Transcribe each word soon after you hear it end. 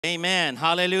Amen.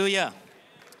 Hallelujah.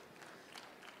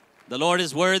 The Lord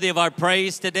is worthy of our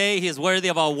praise today. He is worthy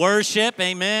of our worship.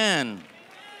 Amen.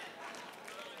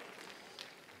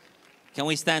 Can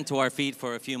we stand to our feet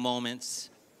for a few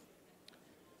moments?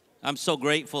 I'm so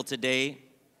grateful today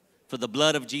for the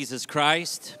blood of Jesus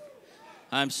Christ.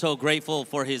 I'm so grateful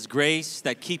for His grace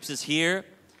that keeps us here.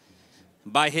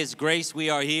 By His grace we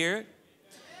are here.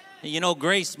 And you know,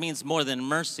 grace means more than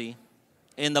mercy.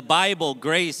 In the Bible,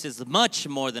 grace is much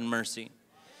more than mercy.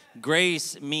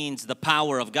 Grace means the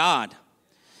power of God.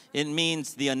 It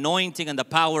means the anointing and the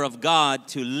power of God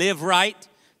to live right,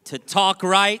 to talk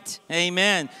right,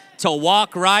 amen, to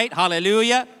walk right,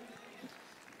 hallelujah,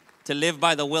 to live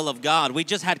by the will of God. We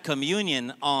just had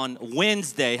communion on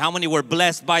Wednesday. How many were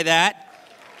blessed by that?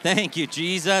 Thank you,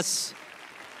 Jesus.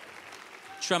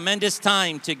 Tremendous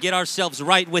time to get ourselves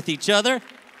right with each other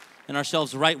and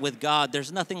ourselves right with God.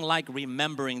 There's nothing like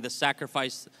remembering the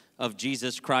sacrifice of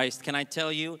Jesus Christ. Can I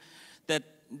tell you that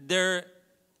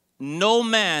no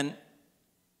man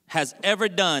has ever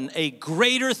done a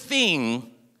greater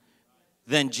thing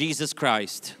than Jesus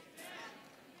Christ.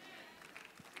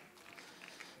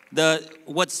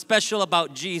 What's special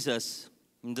about Jesus,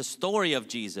 the story of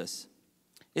Jesus,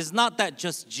 is not that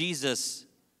just Jesus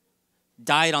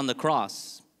died on the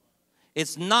cross.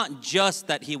 It's not just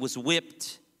that He was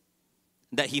whipped,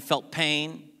 that He felt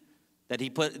pain, that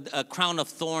a crown of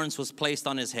thorns was placed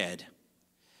on His head.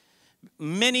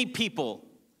 Many people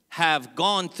have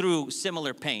gone through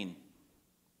similar pain.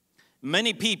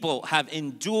 Many people have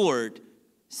endured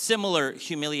similar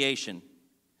humiliation.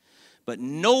 But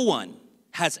no one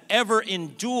has ever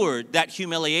endured that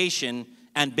humiliation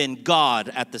and been God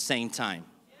at the same time.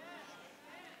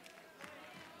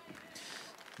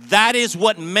 That is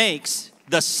what makes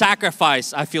the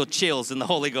sacrifice, I feel chills in the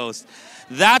Holy Ghost.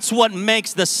 That's what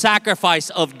makes the sacrifice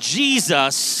of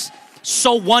Jesus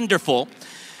so wonderful,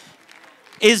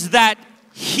 is that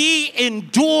He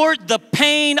endured the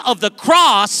pain of the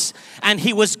cross and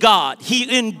He was God.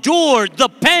 He endured the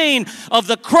pain of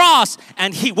the cross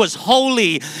and He was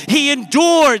holy. He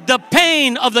endured the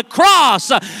pain of the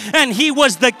cross and He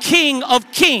was the King of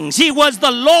Kings. He was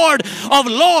the Lord of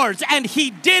Lords, and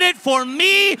He did it for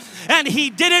me and He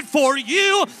did it for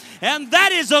you. And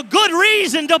that is a good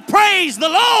reason to praise the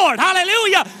Lord.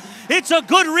 Hallelujah. It's a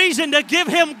good reason to give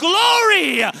Him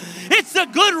glory. It's a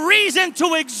good reason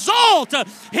to exalt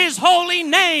His holy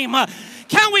name.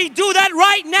 Can we do that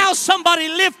right now? Somebody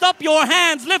lift up your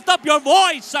hands, lift up your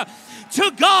voice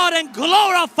to God and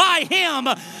glorify Him,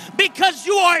 because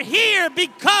you are here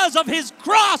because of His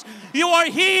cross. You are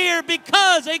here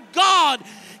because a God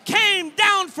came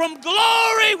down from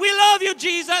glory. We love you,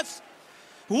 Jesus.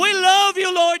 We love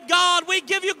you, Lord God. We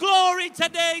give you glory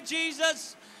today,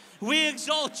 Jesus. We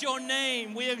exalt your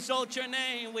name. We exalt your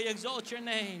name. We exalt your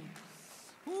name.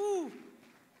 Woo.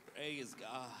 Praise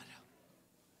God.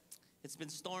 It's been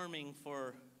storming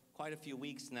for quite a few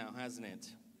weeks now, hasn't it?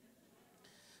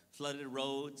 Flooded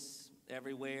roads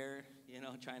everywhere,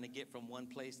 trying to get from one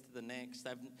place to the next.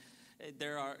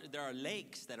 There are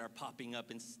lakes that are popping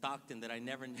up in Stockton that I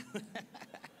never knew.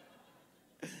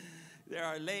 There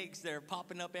are lakes that are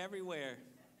popping up everywhere.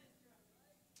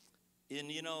 And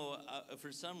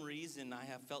for some reason, I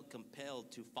have felt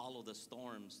compelled to follow the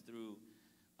storms through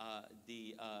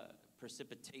the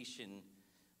precipitation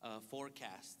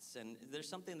forecasts. And there's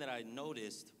something that I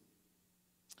noticed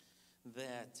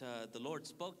that the Lord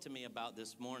spoke to me about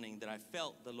this morning, that I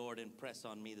felt the Lord impress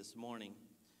on me this morning.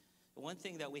 One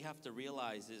thing that we have to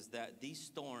realize is that these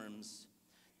storms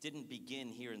didn't begin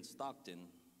here in Stockton.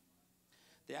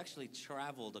 They actually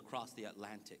traveled across the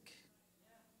Atlantic.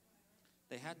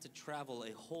 They had to travel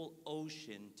a whole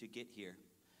ocean to get here.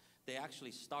 They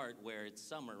actually start where it's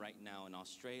summer right now in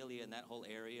Australia and that whole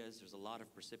area. There's a lot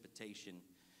of precipitation.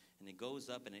 And it goes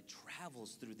up and it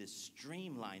travels through this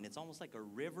streamline. It's almost like a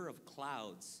river of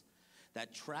clouds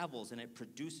that travels, and it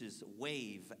produces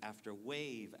wave after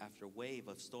wave after wave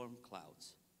of storm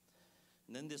clouds.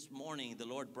 And then this morning, the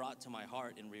Lord brought to my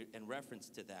heart in reference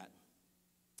to that,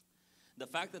 the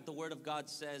fact that the Word of God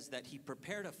says that He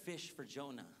prepared a fish for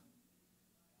Jonah.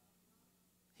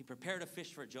 He prepared a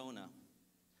fish for Jonah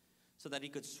so that He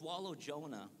could swallow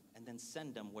Jonah and then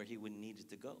send him where he would need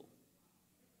to go.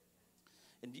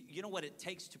 And you know what it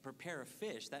takes to prepare a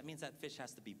fish? That means that fish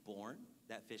has to be born.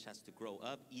 That fish has to grow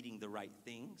up eating the right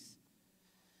things.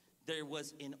 There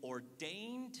was an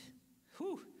ordained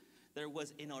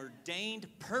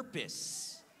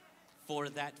purpose for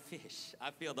that fish. I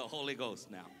feel the Holy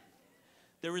Ghost now.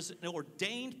 There is an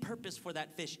ordained purpose for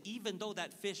that fish. Even though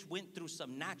that fish went through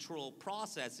some natural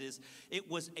processes, it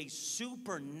was a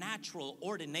supernatural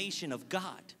ordination of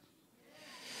God.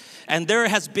 And there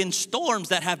has been storms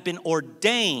that have been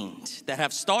ordained, that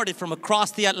have started from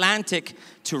across the Atlantic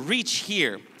to reach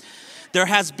here. There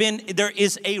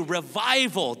is a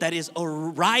revival that is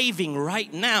arriving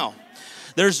right now.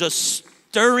 There's a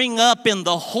stirring up in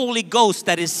the Holy Ghost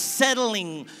that is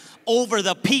settling over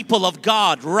the people of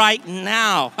God right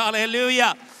now.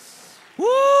 Hallelujah.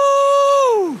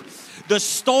 Woo! The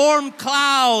storm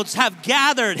clouds have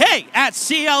gathered, hey, at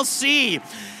CLC.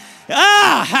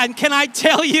 And can I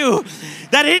tell you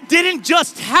that it didn't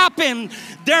just happen?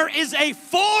 There is a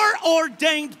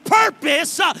foreordained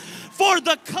purpose for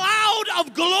the cloud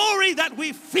of glory that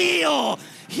we feel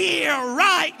here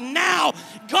right now.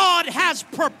 God has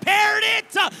prepared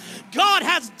it. God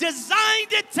has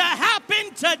designed it to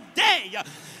happen today.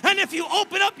 And if you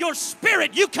open up your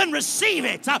spirit, you can receive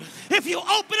it. If you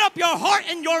open up your heart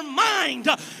and your mind,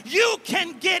 you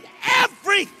can get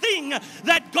everything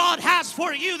that God has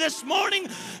for you this morning.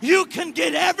 You can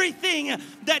get everything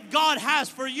that God has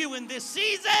for you in this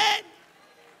season.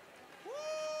 Woo!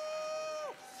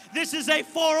 This is a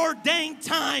foreordained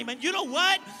time. And you know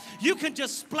what? You can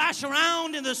just splash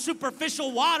around in the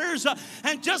superficial waters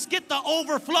and just get the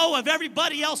overflow of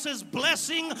everybody else's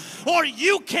blessing. Or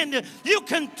you can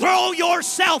throw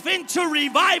yourself into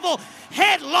revival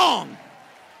headlong.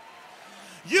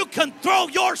 You can throw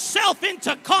yourself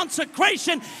into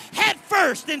consecration head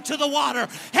first into the water,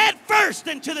 head first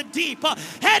into the deep,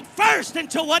 head first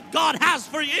into what God has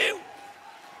for you.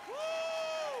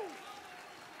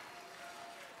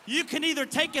 You can either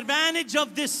take advantage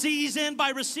of this season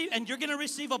by receiving, and you're going to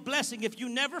receive a blessing. If you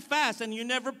never fast and you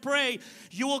never pray,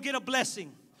 you will get a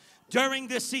blessing during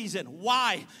this season.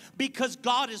 Why? Because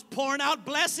God is pouring out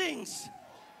blessings.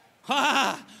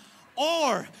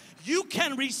 Or you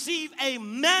can receive a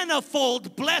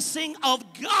manifold blessing of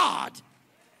God.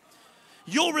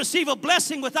 You'll receive a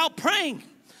blessing without praying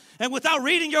and without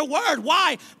reading your word.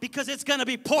 Why? Because it's going to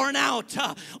be pouring out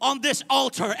on this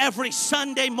altar every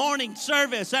Sunday morning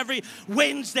service, every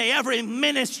Wednesday, every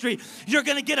ministry. You're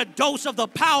going to get a dose of the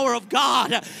power of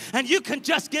God. And you can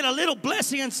just get a little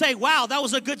blessing and say, wow, that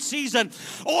was a good season.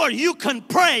 Or you can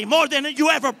pray more than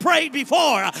you ever prayed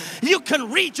before. You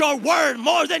can read your word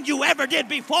more than you ever did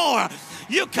before.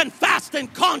 You can fast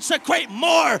and consecrate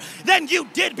more than you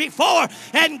did before.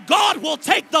 And God will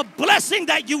take the blessing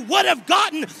that you would have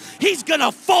gotten. He's going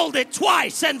to fold it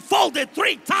twice and fold it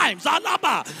 3 times.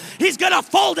 He's going to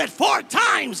fold it 4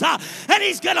 times. And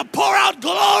He's going to pour out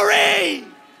glory.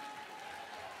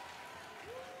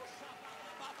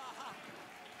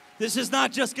 This is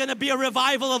not just going to be a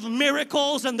revival of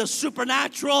miracles and the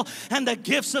supernatural and the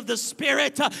gifts of the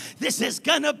Spirit. This is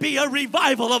going to be a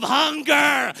revival of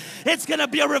hunger. It's going to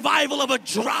be a revival of a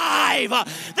drive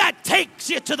that takes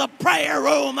you to the prayer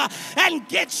room and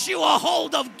gets you a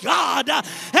hold of God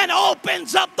and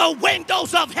opens up the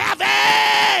windows of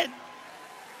heaven.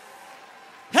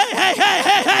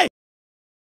 Hey.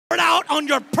 Out on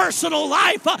your personal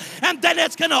life, and then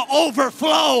it's going to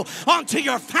overflow onto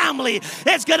your family.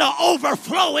 It's going to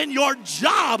overflow in your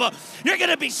job. You're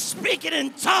going to be speaking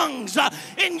in tongues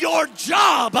in your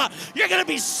job. You're going to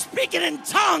be speaking in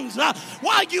tongues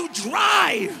while you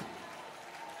drive.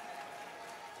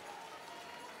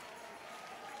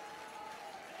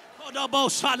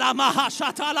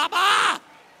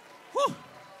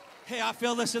 Hey, I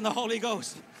feel this in the Holy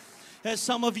Ghost. As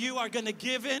some of you are going to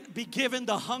be given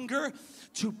the hunger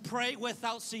to pray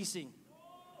without ceasing.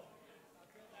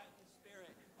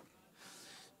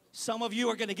 Some of you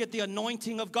are going to get the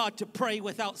anointing of God to pray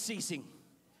without ceasing.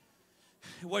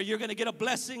 Where you're going to get a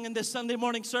blessing in this Sunday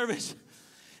morning service.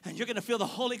 And you're going to feel the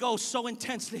Holy Ghost so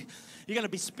intensely. You're going to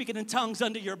be speaking in tongues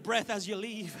under your breath as you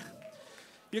leave.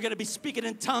 You're going to be speaking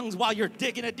in tongues while you're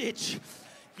digging a ditch.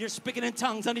 You're speaking in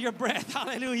tongues under your breath.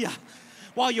 Hallelujah.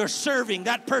 While you're serving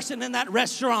that person in that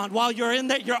restaurant, while you're in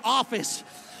your office,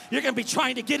 you're going to be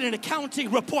trying to get an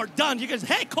accounting report done. You're going to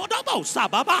say, hey, kodobo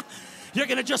sababa. You're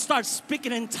going to just start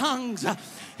speaking in tongues.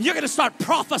 You're going to start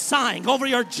prophesying over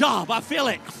your job. I feel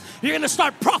it. You're going to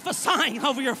start prophesying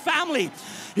over your family.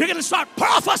 You're going to start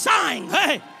prophesying.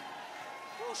 Hey.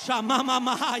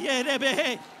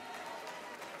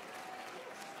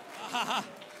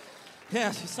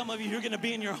 Yes, some of you, you're going to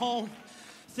be in your home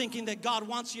thinking that God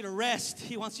wants you to rest.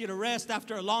 He wants you to rest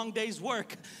after a long day's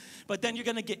work. But then you're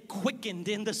going to get quickened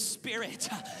in the spirit.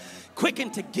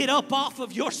 Quickened to get up off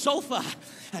of your sofa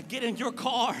and get in your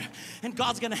car, and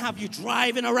God's gonna have you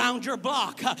driving around your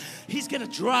block. He's gonna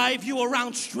drive you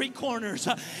around street corners,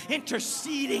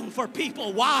 interceding for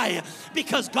people. Why?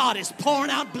 Because God is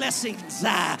pouring out blessings.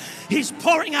 He's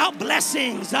pouring out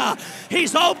blessings.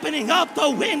 He's opening up the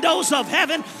windows of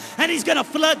heaven, and He's gonna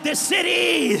flood this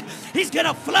city. He's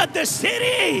gonna flood the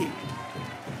city.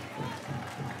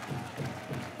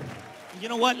 You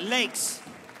know what? Lakes,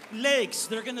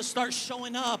 they're going to start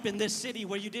showing up in this city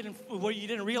where you didn't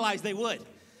realize they would.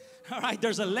 All right,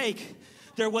 there's a lake.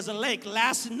 There was a lake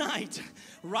last night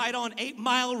right on 8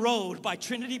 Mile Road by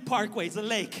Trinity Parkway. It's a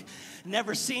lake.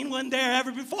 Never seen one there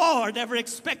ever before. Never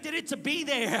expected it to be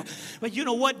there. But you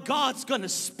know what? God's going to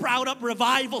sprout up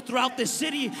revival throughout this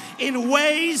city in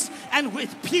ways and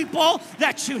with people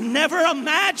that you never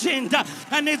imagined.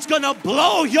 And it's going to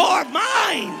blow your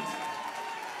mind.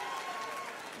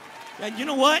 And you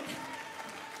know what?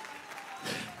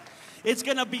 It's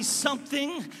going to be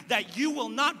something that you will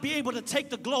not be able to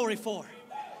take the glory for.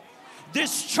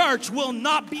 This church will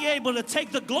not be able to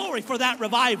take the glory for that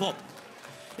revival.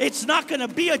 It's not going to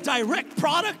be a direct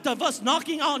product of us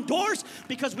knocking on doors,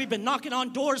 because we've been knocking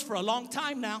on doors for a long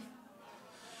time now.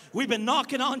 We've been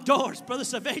knocking on doors. Brother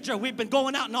Saavedra, we've been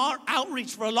going out in our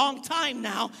outreach for a long time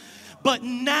now. But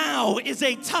now is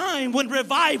a time when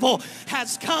revival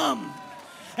has come.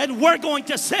 And we're going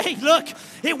to say, look,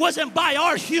 it wasn't by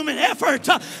our human effort,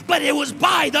 but it was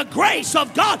by the grace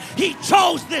of God. He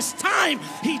chose this time.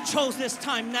 He chose this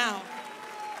time now.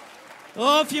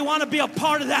 Oh, if you want to be a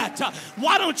part of that,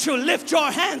 why don't you lift your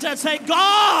hands and say,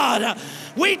 God,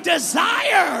 we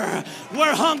desire.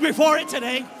 We're hungry for it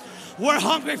today. We're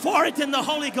hungry for it in the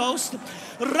Holy Ghost.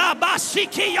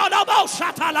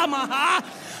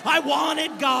 I want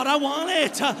it, God. I want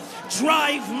it.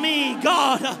 Drive me,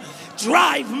 God.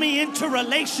 Drive me into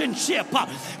relationship.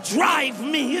 Drive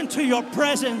me into your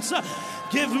presence.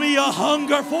 Give me a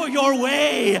hunger for your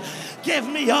way. Give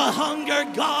me a hunger,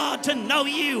 God, to know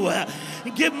you.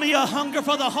 Give me a hunger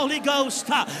for the Holy Ghost.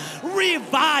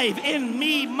 Revive in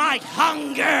me my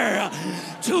hunger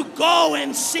to go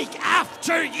and seek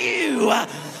after you.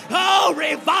 Oh,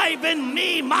 revive in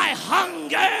me my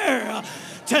hunger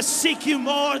to seek you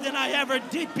more than I ever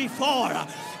did before.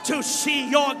 To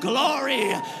see your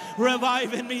glory.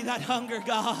 Revive in me that hunger,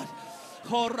 God.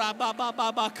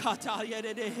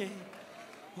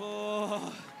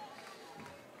 Oh,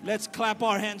 let's clap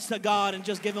our hands to God and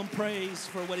just give Him praise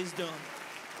for what He's doing.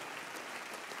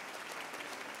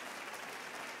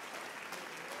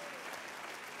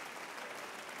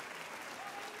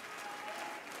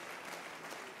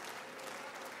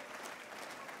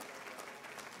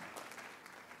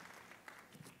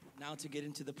 Now to get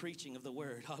into the preaching of the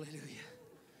word. Hallelujah.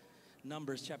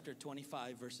 Numbers chapter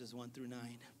 25, verses 1 through 9.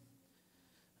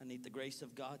 I need the grace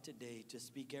of God today to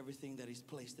speak everything that He's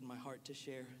placed in my heart to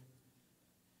share.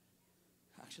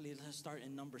 Actually, let's start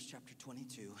in Numbers chapter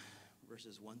 22,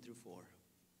 verses 1 through 4.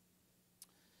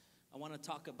 I want to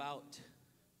talk about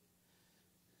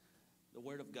the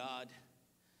Word of God.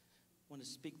 I want to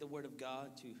speak the Word of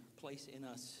God to place in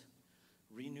us,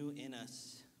 renew in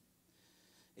us,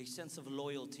 a sense of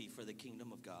loyalty for the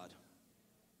kingdom of God.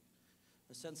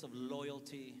 A sense of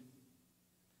loyalty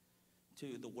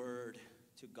to the Word,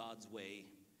 to God's way,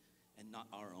 and not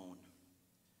our own.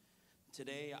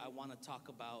 Today, I want to talk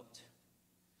about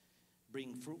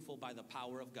being fruitful by the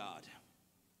power of God,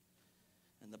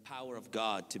 and the power of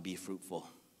God to be fruitful.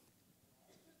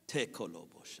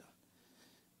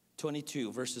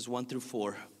 22, verses 1 through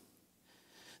 4.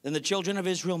 Then the children of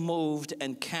Israel moved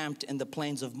and camped in the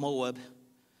plains of Moab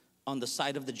on the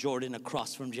side of the Jordan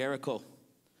across from Jericho.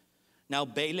 Now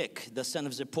Balak, the son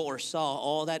of Zippor, saw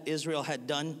all that Israel had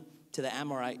done to the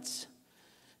Amorites,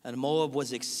 and Moab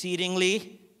was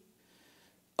exceedingly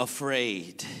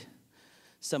afraid.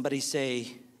 Somebody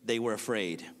say, they were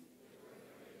afraid.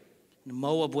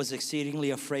 Moab was exceedingly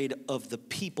afraid of the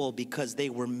people because they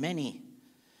were many.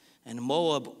 And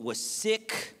Moab was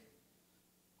sick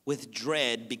with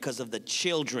dread because of the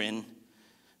children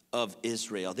of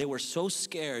Israel. They were so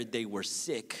scared, they were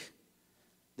sick.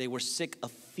 They were sick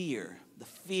of fear. The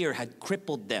fear had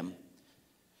crippled them.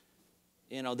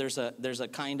 You know, there's a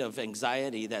kind of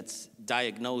anxiety that's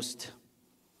diagnosed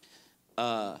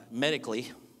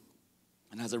medically.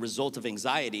 And as a result of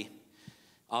anxiety,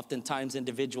 oftentimes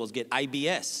individuals get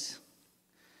IBS,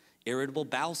 irritable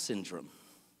bowel syndrome.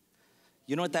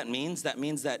 You know what that means? That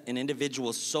means that an individual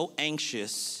is so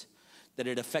anxious that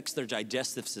it affects their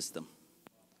digestive system.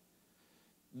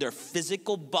 Their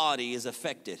physical body is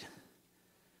affected.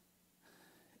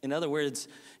 In other words,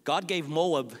 God gave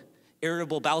Moab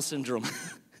irritable bowel syndrome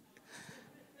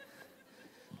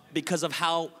because of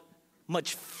how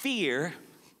much fear,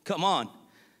 come on,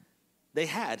 they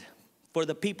had for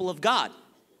the people of God.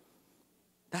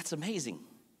 That's amazing.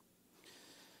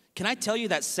 Can I tell you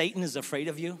that Satan is afraid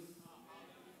of you?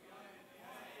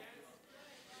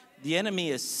 The enemy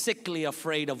is sickly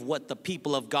afraid of what the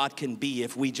people of God can be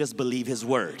if we just believe his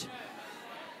word.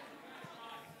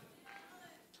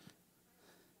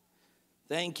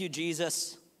 Thank you,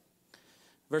 Jesus.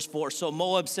 Verse 4, so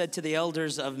Moab said to the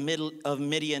elders of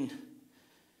Midian,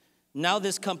 now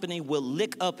this company will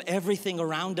lick up everything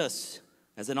around us,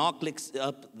 as an ox licks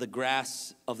up the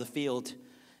grass of the field.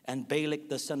 And Balak,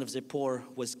 the son of Zippor,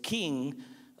 was king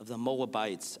of the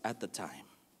Moabites at the time.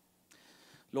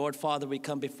 Lord, Father, we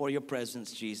come before your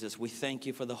presence, Jesus. We thank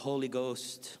you for the Holy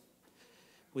Ghost.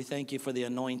 We thank you for the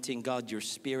anointing, God, your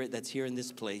spirit that's here in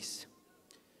this place.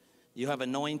 You have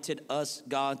anointed us,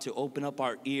 God, to open up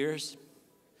our ears.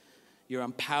 You're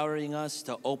empowering us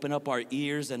to open up our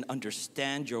ears and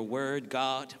understand your word,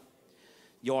 God.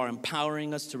 You are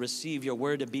empowering us to receive your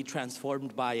word and be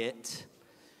transformed by it.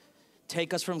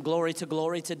 Take us from glory to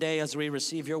glory today as we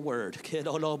receive your word.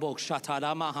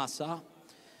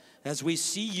 As we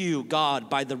see you, God,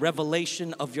 by the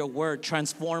revelation of your word,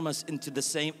 transform us into the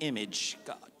same image,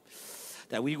 God.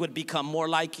 That we would become more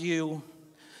like you,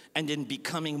 and in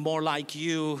becoming more like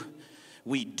you,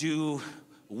 we do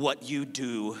what you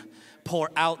do. Pour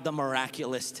out the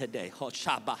miraculous today.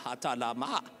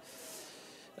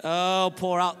 Oh,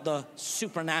 pour out the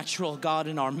supernatural, God,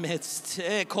 in our midst.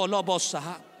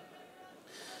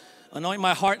 Anoint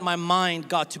my heart and my mind,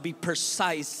 God, to be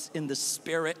precise in the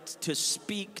spirit, to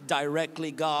speak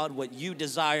directly, God, what you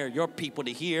desire your people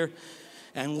to hear.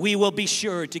 And we will be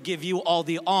sure to give you all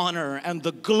the honor and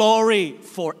the glory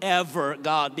forever,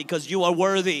 God, because you are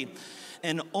worthy.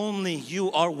 And only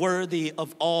you are worthy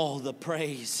of all the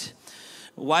praise.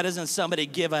 Why doesn't somebody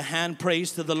give a hand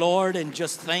praise to the Lord and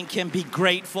just thank him, be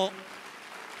grateful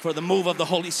for the move of the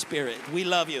Holy Spirit? We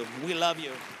love you. We love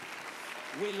you.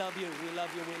 We love you, we love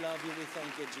you, we love you. We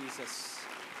thank you, Jesus.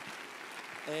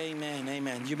 Amen,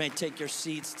 amen. You may take your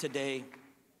seats today.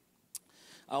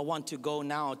 I want to go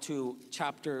now to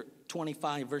chapter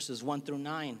 25, verses 1 through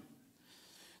 9.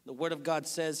 The Word of God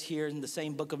says here in the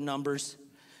same book of Numbers,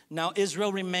 now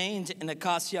Israel remained in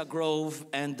Acacia Grove,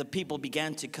 and the people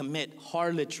began to commit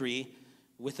harlotry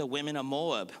with the women of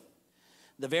Moab.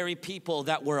 The very people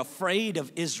that were afraid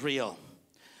of Israel.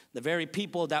 The very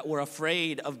people that were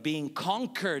afraid of being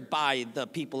conquered by the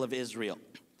people of Israel.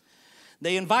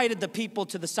 They invited the people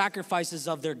to the sacrifices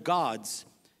of their gods,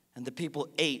 and the people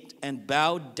ate and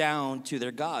bowed down to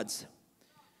their gods.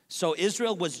 So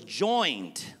Israel was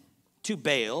joined to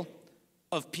Baal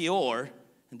of Peor,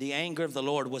 and the anger of the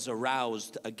Lord was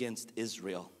aroused against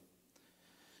Israel.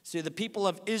 See, the people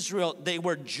of Israel, they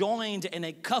were joined in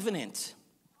a covenant.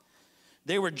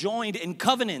 They were joined in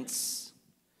covenants,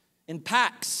 in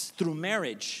pacts through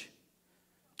marriage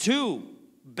to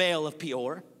Baal of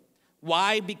Peor.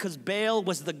 Why? Because Baal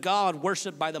was the god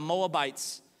worshipped by the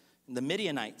Moabites and the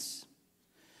Midianites.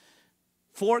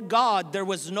 For God, there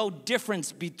was no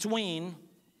difference between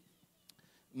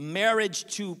marriage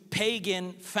to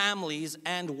pagan families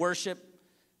and worship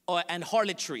and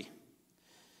harlotry.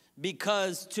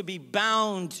 Because to be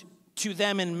bound to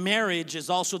them in marriage is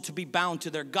also to be bound to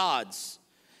their gods.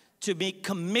 To be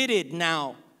committed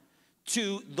now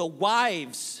to the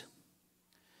wives,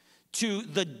 to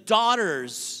the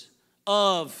daughters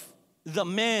of the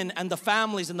men and the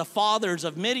families and the fathers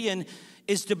of Midian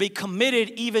is to be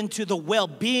committed even to the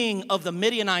well-being of the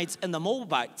Midianites and the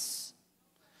Moabites.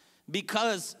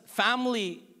 Because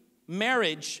family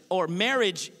marriage or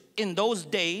marriage in those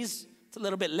days, it's a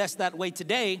little bit less that way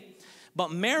today,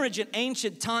 but marriage in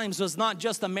ancient times was not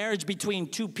just a marriage between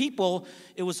two people,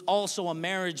 it was also a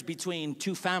marriage between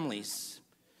two families.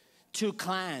 Two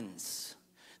clans.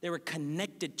 They were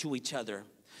connected to each other,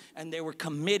 and they were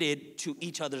committed to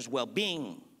each other's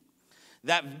well-being.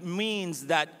 That means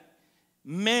that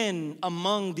men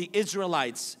among the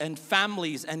Israelites and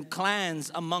families and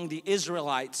clans among the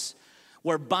Israelites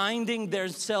were binding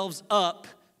themselves up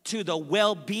to the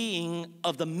well-being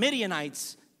of the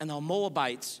Midianites and the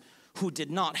Moabites who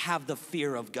did not have the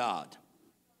fear of God.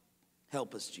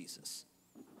 Help us, Jesus.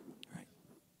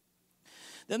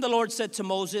 Then the Lord said to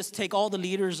Moses, take all the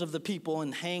leaders of the people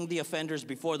and hang the offenders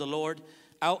before the Lord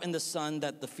out in the sun,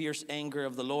 that the fierce anger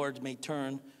of the Lord may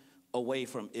turn away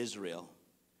from Israel.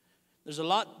 There's a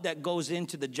lot that goes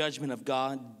into the judgment of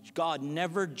God. God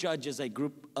never judges a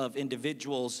group of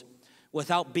individuals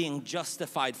without being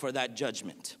justified for that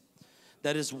judgment.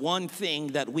 That is one thing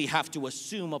that we have to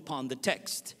assume upon the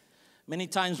text. Many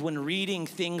times when reading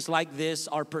things like this,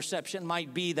 our perception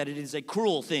might be that it is a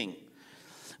cruel thing.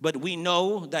 But we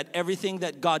know that everything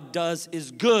that God does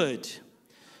is good.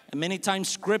 And many times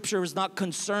Scripture is not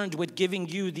concerned with giving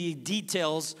you the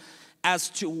details as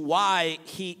to why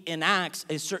He enacts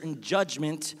a certain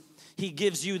judgment. He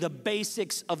gives you the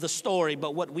basics of the story.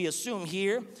 But what we assume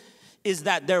here is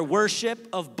that their worship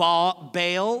of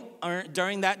Baal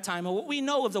during that time, and what we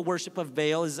know of the worship of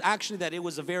Baal is actually that it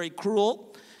was a very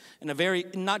cruel and a very,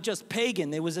 not just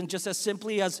pagan, it wasn't just as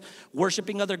simply as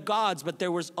worshiping other gods, but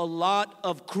there was a lot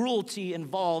of cruelty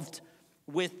involved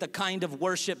with the kind of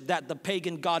worship that the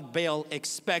pagan god Baal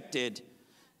expected,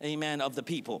 amen, of the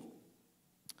people.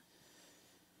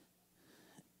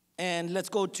 And let's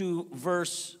go to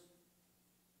verse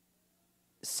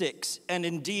 6. And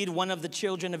indeed, one of the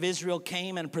children of Israel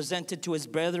came and presented to his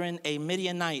brethren a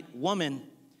Midianite woman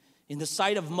in the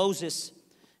sight of Moses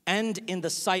and in the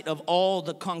sight of all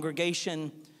the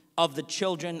congregation of the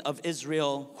children of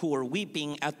Israel who were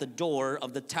weeping at the door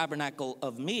of the tabernacle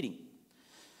of meeting.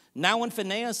 Now when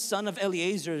Phinehas, son of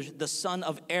Eleazar, the son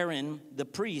of Aaron, the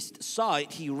priest, saw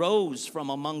it, he rose from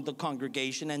among the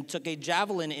congregation and took a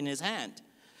javelin in his hand.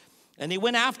 And he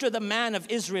went after the man of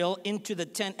Israel into the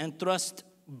tent and thrust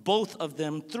both of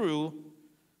them through,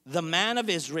 the man of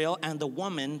Israel and the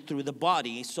woman through the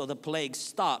body. So the plague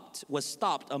was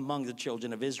stopped among the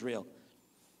children of Israel.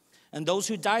 And those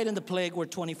who died in the plague were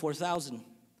 24,000.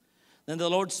 Then the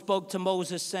Lord spoke to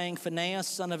Moses, saying, Phinehas,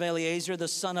 son of Eleazar, the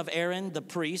son of Aaron, the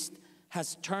priest,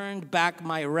 has turned back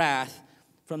my wrath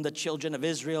from the children of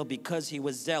Israel because he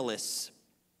was zealous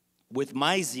with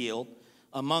my zeal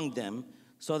among them,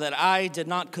 so that I did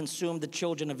not consume the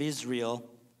children of Israel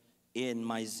in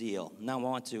my zeal. Now I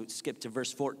want to skip to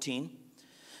verse 14.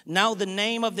 Now the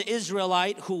name of the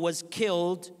Israelite who was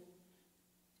killed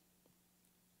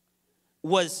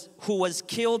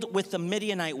with the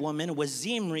Midianite woman was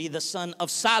Zimri, the son of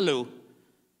Salu,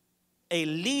 a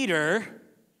leader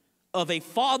of a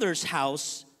father's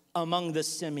house among the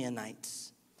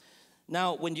Simeonites.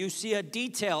 Now, when you see a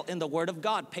detail in the Word of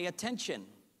God, pay attention,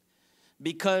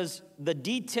 because the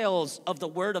details of the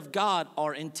Word of God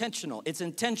are intentional. It's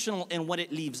intentional in what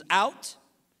it leaves out,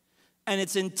 and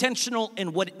it's intentional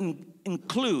in what it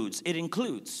includes. It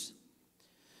includes.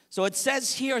 So it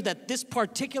says here that this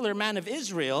particular man of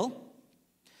Israel,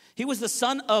 he was the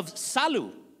son of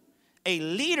Salu, a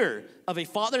leader of a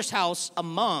father's house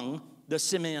among the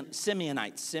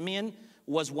Simeonites. Simeon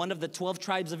was one of the 12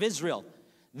 tribes of Israel.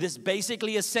 This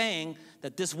basically is saying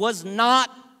that this was not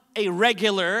a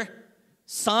regular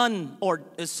son or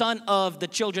a son of the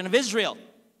children of Israel.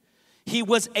 He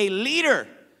was a leader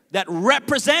that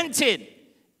represented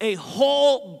a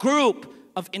whole group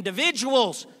of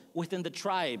individuals within the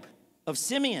tribe of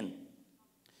Simeon.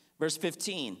 Verse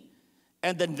 15.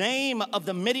 And the name of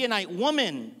the Midianite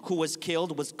woman who was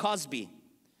killed was Cosbi,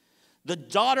 the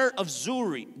daughter of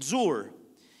Zur.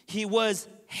 He was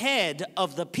head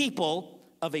of the people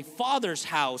of a father's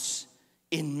house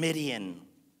in Midian.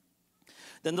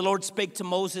 Then the Lord spake to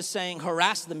Moses, saying,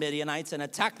 harass the Midianites and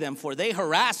attack them, for they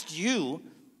harassed you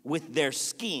with their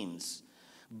schemes,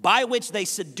 by which they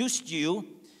seduced you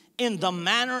in the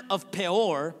manner of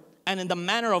Peor, and in the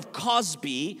manner of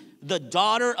Cosbi, the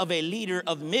daughter of a leader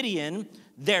of Midian,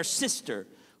 their sister,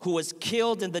 who was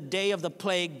killed in the day of the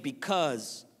plague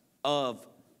because of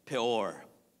Peor.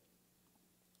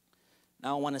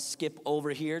 Now I want to skip over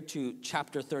here to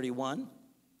chapter 31.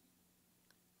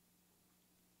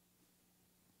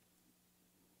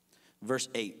 Verse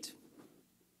 8.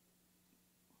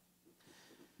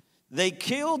 They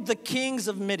killed the kings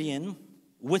of Midian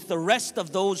with the rest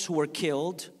of those who were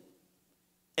killed,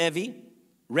 Evi,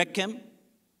 Rechem,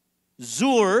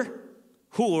 Zur,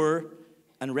 Hur,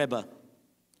 and Reba,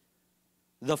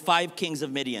 the 5 kings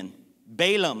of Midian.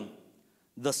 Balaam,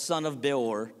 the son of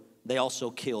Beor, they also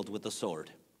killed with the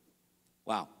sword.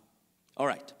 Wow. All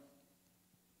right.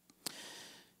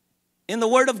 In the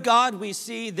Word of God, we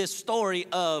see this story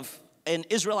of an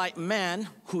Israelite man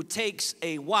who takes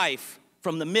a wife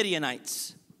from the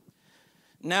Midianites.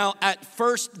 Now, at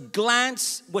first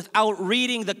glance, without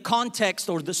reading the context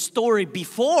or the story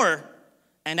before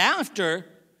and after,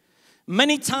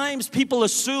 many times people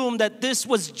assume that this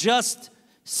was just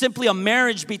simply a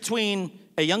marriage between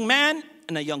a young man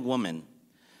and a young woman.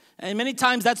 And many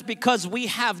times that's because we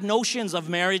have notions of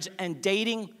marriage and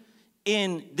dating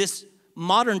in this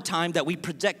modern time that we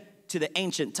project to the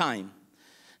ancient time.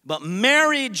 But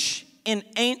marriage in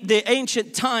the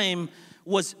ancient time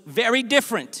was very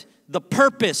different. The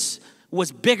purpose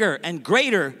was bigger and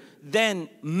greater than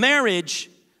marriage,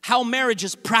 how marriage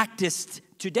is practiced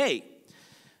today.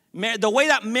 The way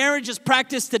that marriage is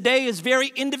practiced today is very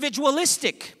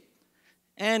individualistic.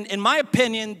 And in my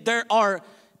opinion,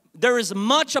 there is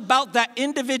much about that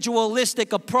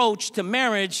individualistic approach to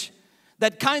marriage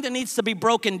that kind of needs to be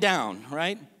broken down,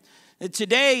 right?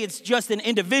 Today, it's just an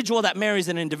individual that marries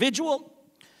an individual,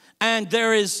 and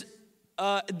there is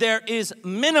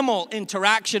minimal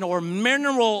interaction or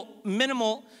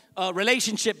minimal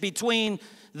relationship between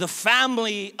the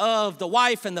family of the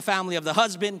wife and the family of the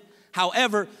husband.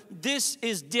 However, this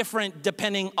is different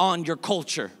depending on your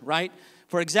culture, right?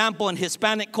 For example, in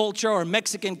Hispanic culture or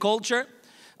Mexican culture,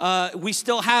 we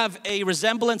still have a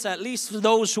resemblance, at least for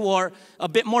those who are a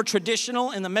bit more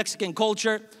traditional in the Mexican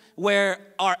culture, where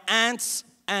our aunts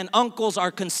and uncles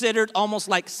are considered almost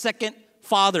like second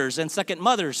fathers and second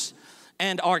mothers.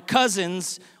 And our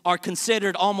cousins are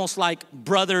considered almost like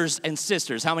brothers and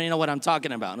sisters. How many know what I'm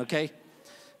talking about, okay?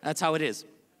 That's how it is.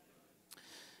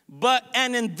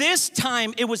 And in this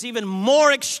time, it was even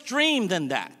more extreme than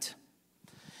that.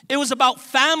 It was about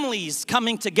families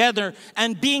coming together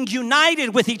and being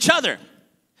united with each other.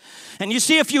 And you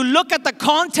see, if you look at the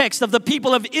context of the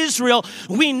people of Israel,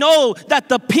 we know that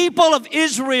the people of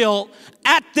Israel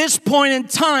at this point in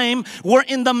time were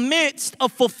in the midst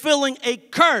of fulfilling a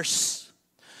curse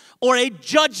or a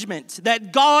judgment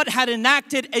that God had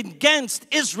enacted against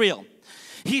Israel.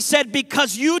 He said,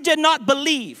 because you did not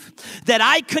believe that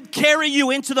I could carry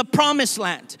you into the promised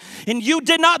land, and you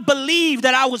did not believe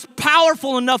that I was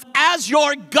powerful enough as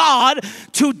your God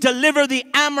to deliver the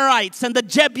Amorites and the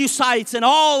Jebusites and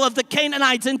all of the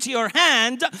Canaanites into your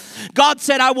hand, God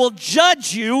said, I will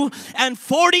judge you, and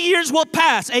 40 years will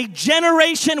pass, a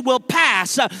generation will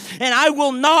pass, and I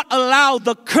will not allow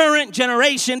the current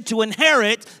generation to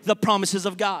inherit the promises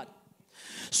of God.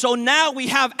 So now we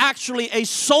have actually a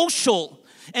social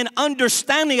and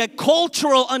understanding, a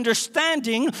cultural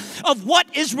understanding of what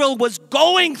Israel was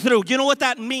going through. You know what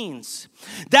that means?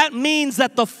 That means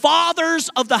that the fathers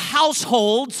of the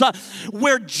households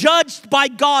were judged by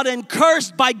God and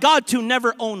cursed by God to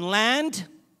never own land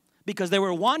because they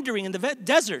were wandering in the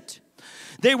desert.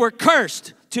 They were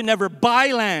cursed to never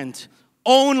buy land,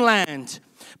 own land,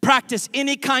 practice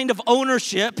any kind of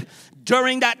ownership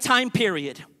during that time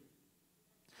period.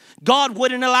 God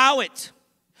wouldn't allow it.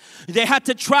 They had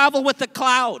to travel with the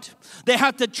cloud. They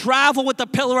had to travel with the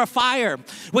pillar of fire,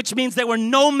 which means they were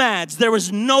nomads. There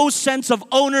was no sense of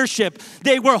ownership.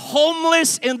 They were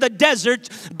homeless in the desert,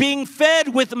 being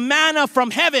fed with manna from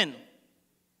heaven.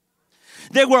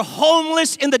 They were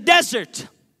homeless in the desert.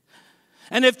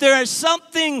 And if there is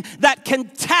something that can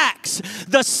tax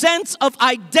the sense of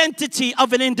identity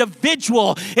of an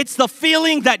individual, it's the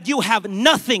feeling that you have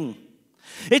nothing.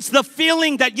 It's the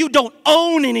feeling that you don't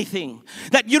own anything,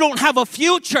 that you don't have a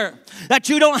future, that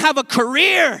you don't have a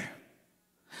career,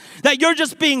 that you're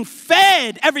just being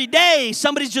fed every day.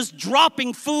 Somebody's just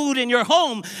dropping food in your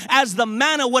home as the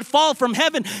manna would fall from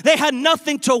heaven. They had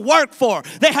nothing to work for.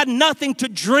 They had nothing to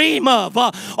dream of.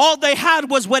 All they had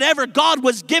was whatever God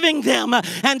was giving them,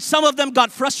 and some of them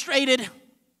got frustrated.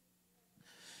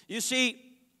 You see,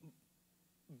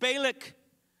 Balak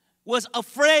was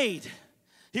afraid.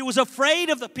 He was afraid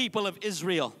of the people of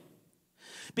Israel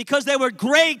because they were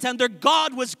great and their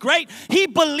God was great. He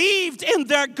believed in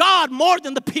their God more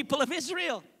than the people of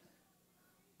Israel.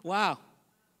 Wow.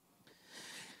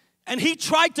 And he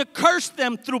tried to curse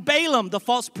them through Balaam, the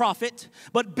false prophet,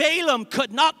 but Balaam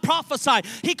could not prophesy.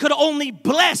 He could only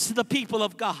bless the people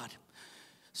of God.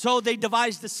 So they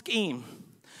devised a scheme.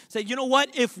 Say, you know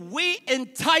what? If we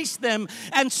entice them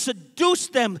and seduce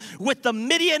them with the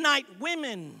Midianite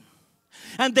women,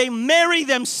 and they marry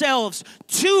themselves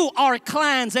to our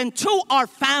clans and to our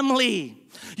family.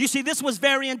 You see, this was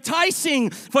very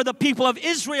enticing for the people of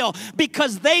Israel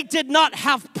because they did not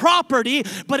have property,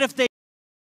 but if they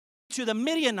to the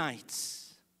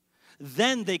Midianites,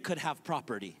 then they could have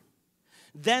property.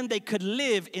 Then they could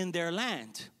live in their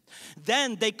land.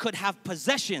 Then they could have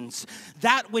possessions.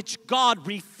 That which God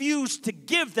refused to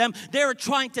give them, they were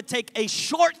trying to take a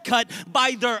shortcut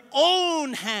by their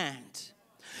own hand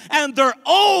and their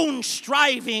own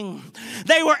striving.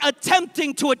 They were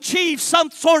attempting to achieve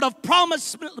some sort of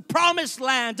promised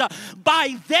land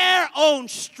by their own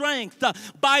strength,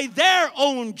 by their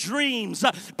own dreams,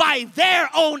 by their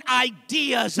own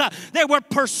ideas. They were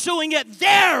pursuing it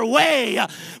their way.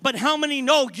 But how many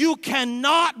know you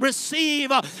cannot receive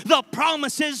the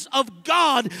promises of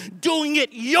God doing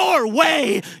it your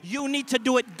way? You need to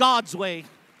do it God's way.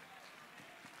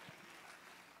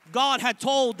 God had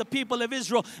told the people of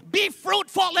Israel, be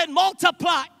fruitful and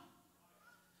multiply.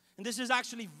 And this is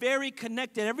actually very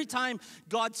connected. Every time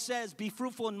God says, be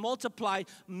fruitful and multiply,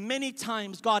 many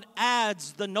times God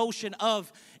adds the notion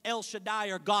of El Shaddai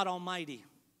or God Almighty.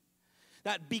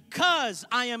 That because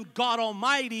I am God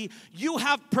Almighty, you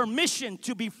have permission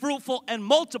to be fruitful and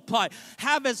multiply.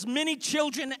 Have as many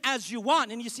children as you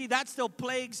want. And you see, that still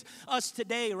plagues us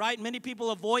today, right? Many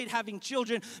people avoid having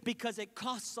children because it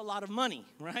costs a lot of money,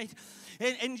 right?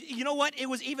 And you know what? It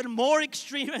was even more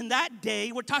extreme in that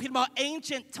day. We're talking about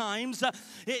ancient times.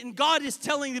 And God is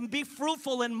telling them, be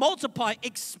fruitful and multiply.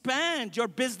 Expand your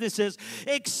businesses.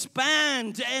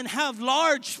 Expand and have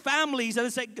large families. And they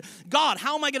say, God,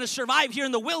 how am I going to survive here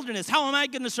in the wilderness? How am I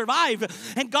going to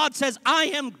survive? And God says, I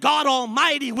am God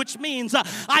Almighty, which means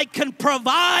I can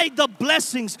provide the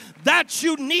blessings that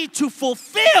you need to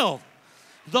fulfill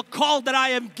the call that I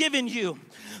have given you.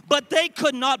 But they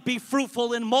could not be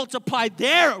fruitful and multiply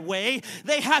their way.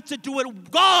 They had to do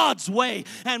it God's way.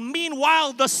 And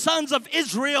meanwhile, the sons of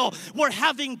Israel were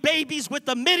having babies with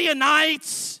the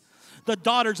Midianites. The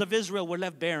daughters of Israel were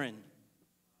left barren.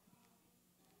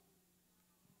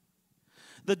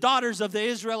 The daughters of the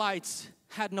Israelites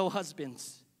had no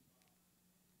husbands.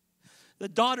 The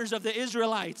daughters of the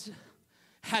Israelites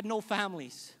had no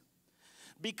families.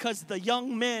 Because the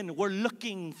young men were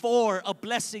looking for a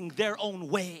blessing their own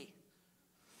way.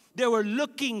 They were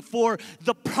looking for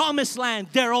the promised land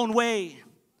their own way.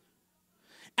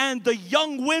 And the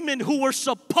young women who were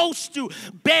supposed to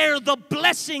bear the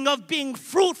blessing of being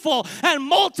fruitful and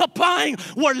multiplying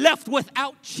were left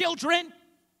without children.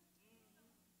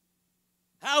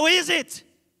 How is it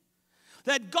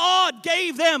that God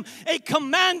gave them a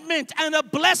commandment and a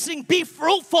blessing? Be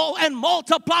fruitful and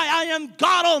multiply. I am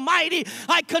God Almighty.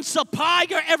 I can supply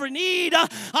your every need.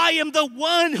 I am the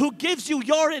one who gives you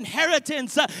your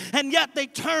inheritance. And yet they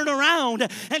turn around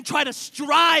and try to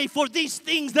strive for these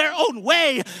things their own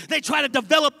way. They try to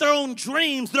develop their own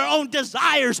dreams, their own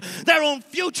desires, their own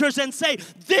futures, and say,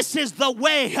 this is the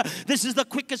way. This is the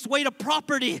quickest way to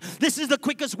property. This is the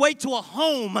quickest way to a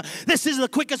home. This is the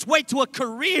quickest way to a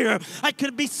career. I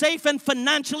could be safe and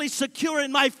financially secure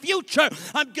in my future.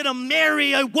 I'm going to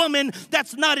marry a woman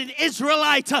that's not an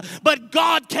Israelite, but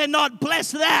God cannot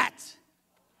bless that.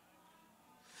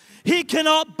 He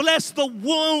cannot bless the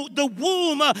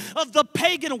womb of the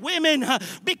pagan women,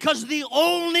 because the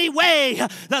only way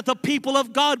that the people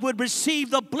of God would receive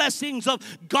the blessings of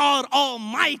God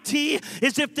Almighty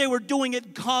is if they were doing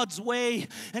it God's way,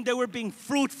 and they were being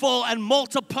fruitful and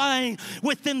multiplying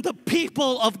within the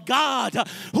people of God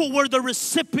who were the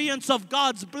recipients of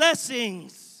God's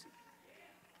blessings.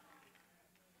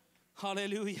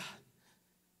 Hallelujah.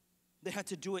 They had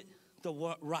to do it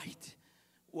the right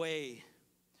way.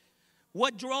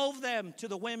 What drove them to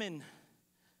the women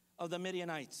of the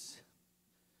Midianites?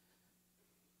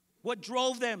 What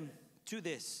drove them to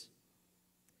this?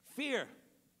 Fear.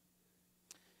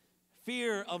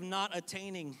 Fear of not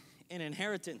attaining an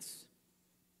inheritance.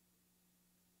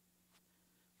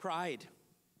 Pride.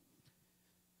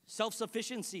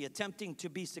 Self-sufficiency, attempting to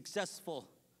be successful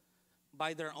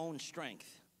by their own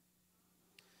strength,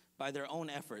 by their own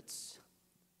efforts.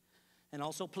 And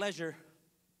also pleasure.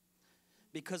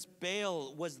 Because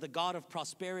Baal was the god of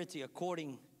prosperity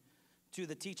according to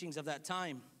the teachings of that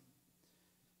time.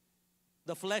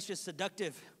 The flesh is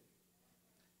seductive.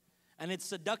 And it's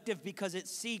seductive because it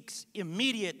seeks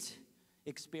immediate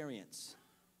experience.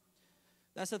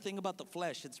 That's the thing about the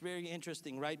flesh. It's very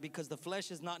interesting, right? Because the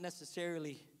flesh is not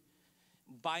necessarily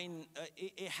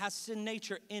it has sin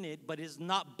nature in it, but is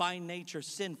not by nature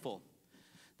sinful.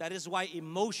 That is why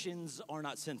emotions are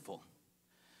not sinful.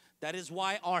 That is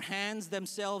why our hands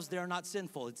themselves, they're not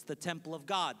sinful. It's the temple of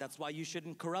God. That's why you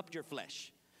shouldn't corrupt your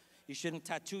flesh. You shouldn't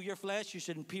tattoo your flesh. You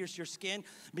shouldn't pierce your skin,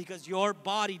 because your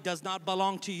body does not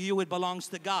belong to you. It belongs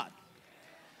to God.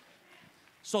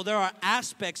 So there are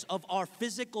aspects of our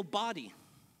physical body,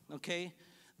 okay,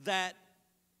 that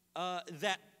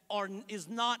is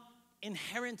not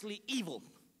inherently evil.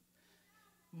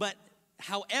 But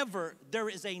however, there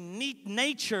is a neat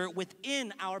nature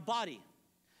within our body.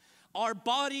 Our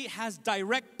body has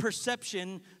direct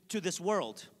perception to this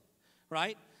world,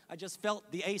 right? I just felt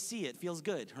the AC. It feels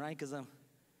good, right? Because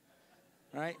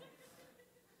right?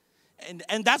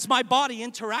 And that's my body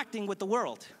interacting with the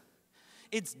world.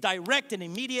 It's direct and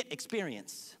immediate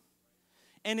experience.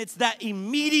 And it's that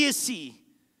immediacy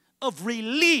of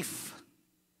relief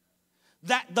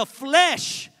that the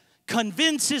flesh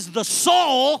convinces the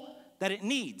soul that it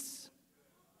needs.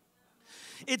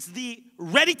 It's the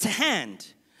ready to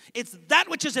hand. It's that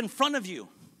which is in front of you,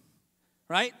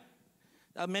 right?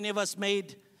 Many of us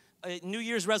made New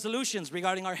Year's resolutions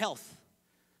regarding our health.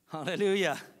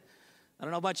 Hallelujah. I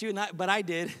don't know about you, but I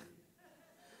did.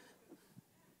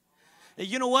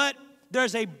 You know what?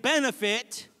 There's a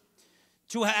benefit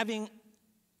to having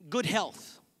good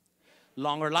health,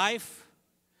 longer life,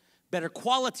 better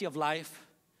quality of life.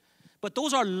 But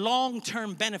those are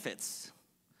long-term benefits.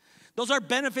 Those are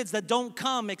benefits that don't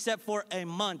come except for a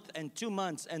month and 2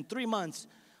 months and 3 months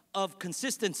of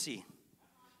consistency.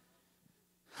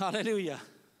 Hallelujah.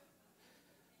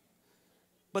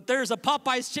 But there's a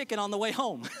Popeye's chicken on the way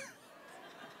home.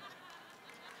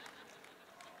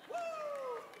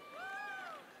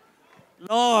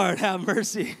 Lord, have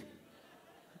mercy.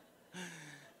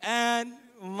 And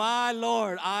my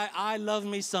Lord, I love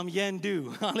me some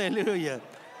yendu. Hallelujah.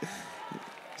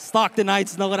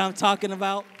 Stocktonites know what I'm talking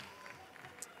about.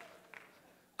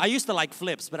 I used to like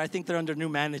Flips, but I think they're under new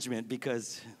management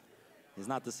because it's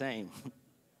not the same.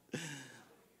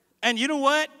 And you know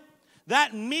what?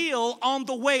 That meal on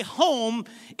the way home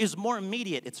is more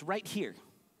immediate. It's right here.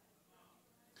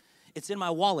 It's in my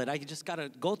wallet. I just got to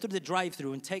go through the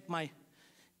drive-thru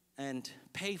and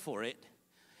pay for it,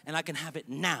 and I can have it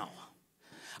now.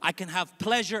 I can have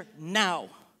pleasure now.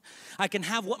 I can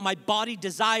have what my body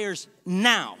desires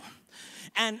now.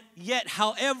 And yet,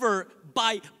 however,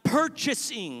 by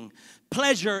purchasing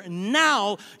pleasure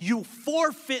now, you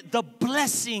forfeit the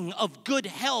blessing of good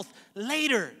health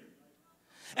later.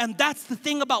 And that's the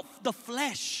thing about the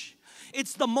flesh.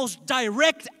 It's the most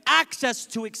direct access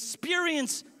to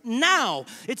experience now.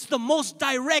 It's the most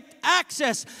direct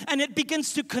access, and it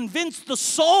begins to convince the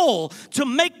soul to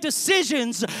make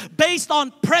decisions based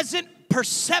on present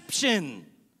perception.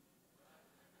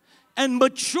 And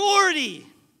maturing,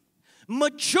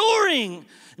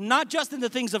 not just in the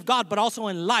things of God, but also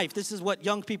in life. This is what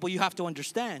young people, you have to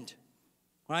understand,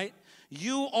 right?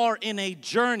 You are in a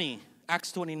journey,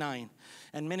 Acts 29,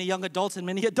 and many young adults and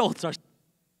many adults are.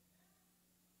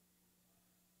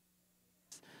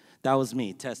 That was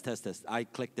me. Test. I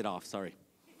clicked it off. Sorry.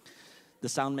 The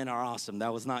sound men are awesome.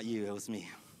 That was not you. It was me.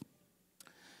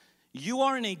 You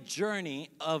are in a journey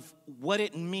of what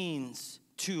it means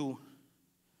to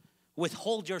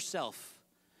withhold yourself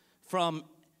from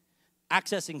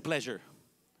accessing pleasure,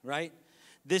 right?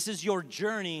 This is your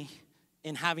journey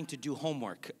in having to do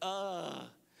homework.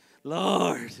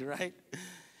 Lord, right?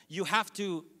 You have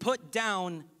to put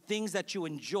down things that you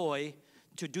enjoy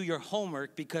to do your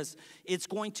homework, because it's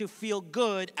going to feel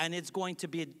good and it's going to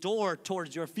be a door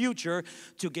towards your future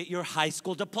to get your high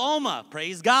school diploma.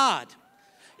 Praise God.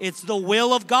 It's the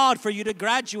will of God for you to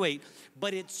graduate.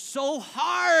 But it's so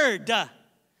hard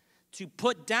to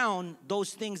put down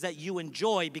those things that you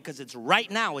enjoy because it's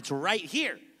right now, it's right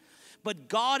here. But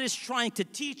God is trying to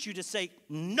teach you to say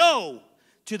no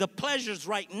to the pleasures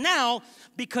right now,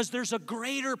 because there's a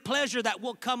greater pleasure that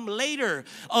will come later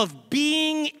of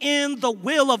being in the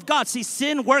will of God. See,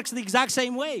 sin works the exact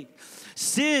same way.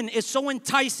 Sin is so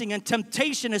enticing and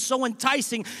temptation is so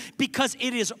enticing because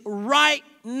it is right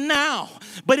now.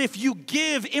 But if you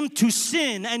give into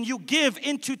sin and you give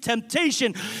into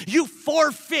temptation, you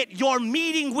forfeit your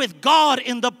meeting with God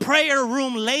in the prayer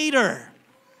room later.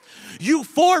 You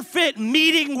forfeit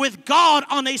meeting with God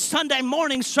on a Sunday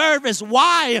morning service.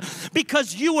 Why?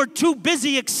 Because you were too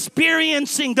busy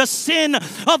experiencing the sin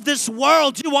of this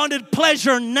world. You wanted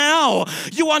pleasure now.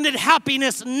 You wanted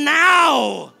happiness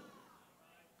now.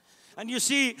 And you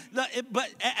see,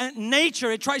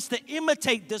 nature, it tries to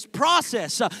imitate this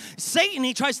process. Satan,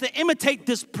 he tries to imitate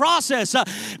this process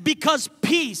because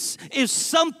peace is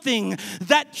something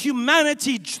that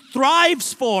humanity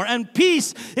thrives for. And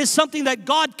peace is something that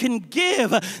God can give.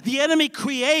 The enemy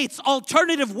creates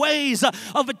alternative ways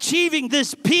of achieving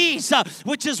this peace,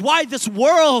 which is why this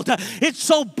world, it's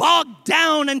so bogged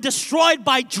down and destroyed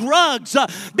by drugs,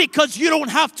 because you don't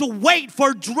have to wait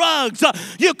for drugs.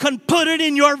 You can put it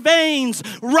in your veins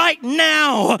right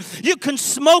now. You can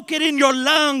smoke it in your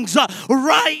lungs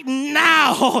right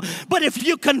now. But if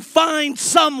you can find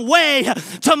some way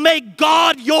to make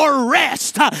God your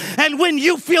rest, and when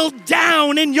you feel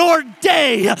down in your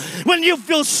day, when you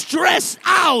feel stressed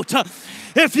out,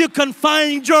 if you can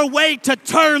find your way to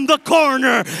turn the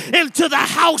corner into the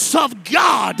house of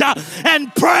God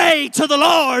and pray to the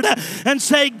Lord and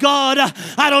say, God,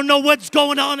 I don't know what's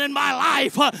going on in my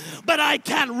life, but I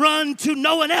can't run to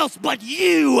no one else but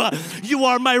you. You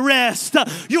are my rest.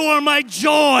 You are my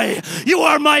joy. You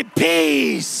are my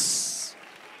peace.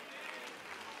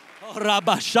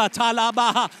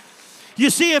 You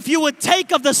see, if you would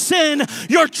take of the sin,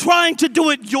 you're trying to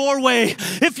do it your way.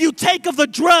 If you take of the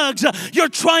drugs, you're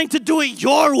trying to do it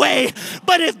your way.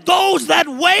 But if those that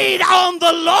wait on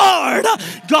the Lord,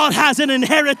 God has an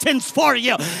inheritance for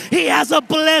you. He has a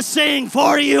blessing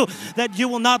for you that you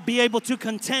will not be able to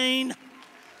contain.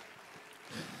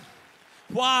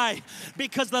 Why?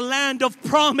 Because the land of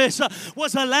promise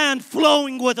was a land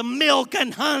flowing with milk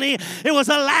and honey. It was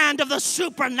a land of the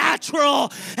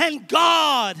supernatural. And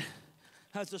God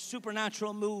has a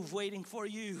supernatural move waiting for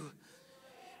you.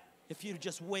 If you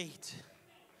just wait.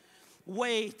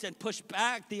 Wait and push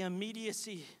back the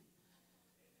immediacy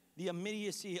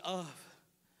of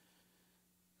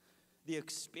the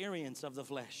experience of the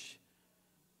flesh.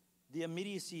 The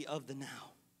immediacy of the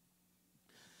now.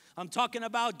 I'm talking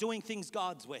about doing things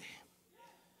God's way.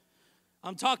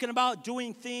 I'm talking about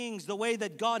doing things the way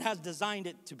that God has designed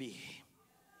it to be.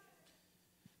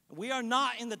 We are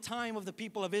not in the time of the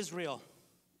people of Israel.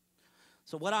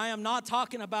 So what I am not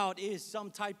talking about is some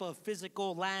type of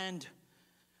physical land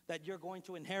that you're going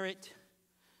to inherit.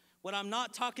 What I'm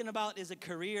not talking about is a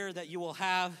career that you will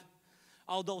have.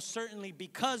 Although certainly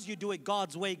because you do it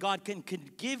God's way, God can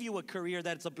give you a career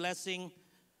that's a blessing.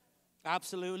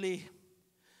 Absolutely.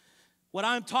 What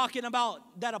I'm talking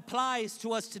about that applies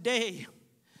to us today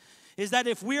is that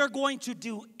if we are going to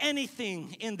do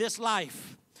anything in this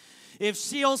life, if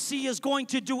CLC is going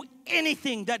to do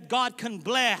anything that God can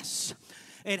bless,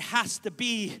 it has to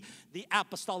be the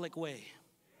apostolic way.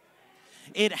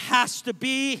 It has to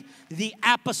be the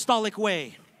apostolic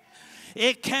way.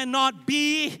 It cannot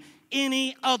be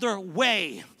any other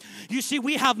way. You see,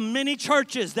 we have many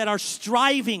churches that are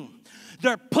striving.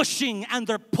 They're pushing and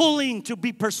they're pulling to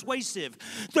be persuasive.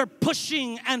 They're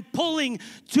pushing and pulling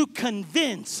to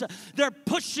convince. They're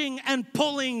pushing and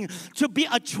pulling to be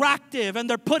attractive. And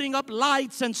they're putting up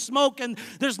lights and smoke. And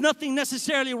there's nothing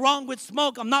necessarily wrong with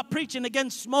smoke. I'm not preaching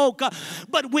against smoke.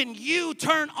 But when you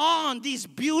turn on these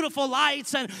beautiful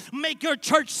lights and make your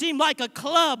church seem like a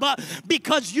club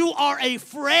because you are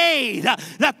afraid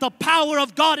that the power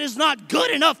of God is not good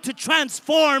enough to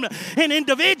transform an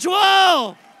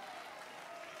individual.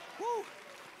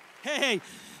 Hey,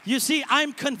 you see,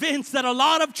 I'm convinced that a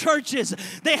lot of churches,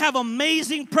 they have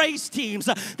amazing praise teams.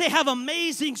 They have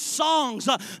amazing songs,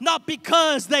 not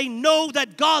because they know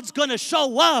that God's going to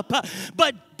show up,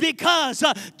 but because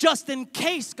just in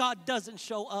case God doesn't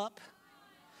show up,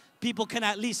 people can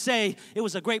at least say, it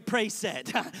was a great praise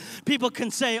set. People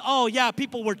can say, oh yeah,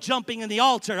 people were jumping in the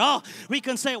altar. Oh, we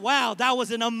can say, wow, that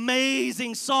was an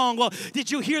amazing song. Well,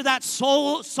 did you hear that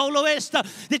soloist?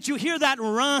 Did you hear that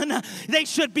run? They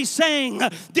should be saying,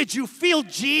 did you feel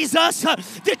Jesus?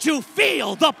 Did you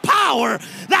feel the power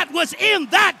that was in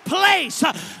that place?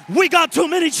 We got too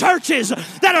many churches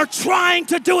that are trying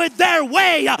to do it their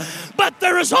way, but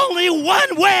there is only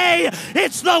one way.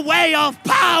 It's the way of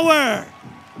power.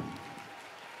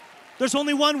 There's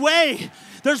only one way.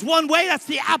 There's one way. That's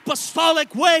the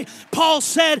apostolic way. Paul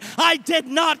said, I did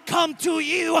not come to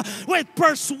you with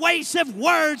persuasive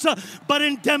words, but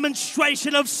in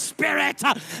demonstration of spirit.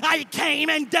 I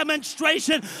came in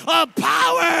demonstration of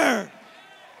power.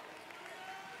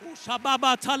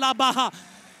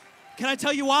 Can I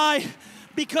tell you why?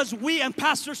 Because we, and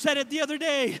Pastor said it the other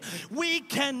day, we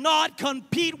cannot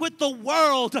compete with the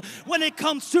world when it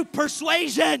comes to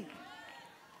persuasion.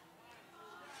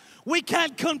 We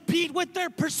can't compete with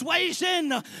their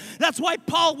persuasion. That's why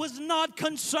Paul was not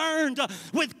concerned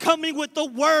with coming with the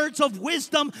words of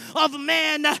wisdom of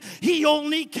man. He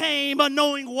only came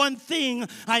knowing one thing.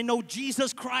 I know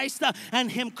Jesus Christ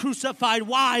and Him crucified.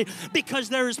 Why? Because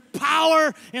there is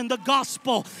power in the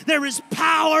gospel. There is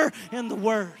power in the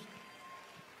word.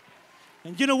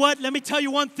 And you know what? Let me tell you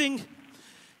one thing.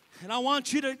 And I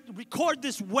want you to record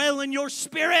this well in your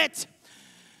spirit.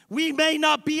 We may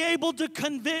not be able to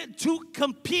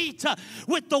compete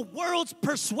with the world's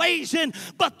persuasion,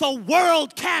 but the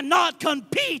world cannot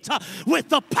compete with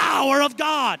the power of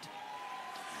God.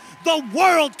 The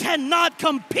world cannot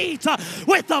compete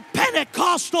with the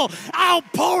Pentecostal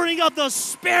outpouring of the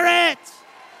Spirit.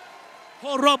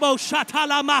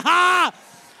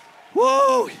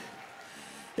 Woo!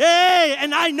 Hey,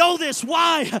 and I know this.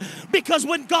 Why? Because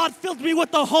when God filled me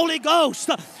with the Holy Ghost,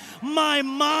 my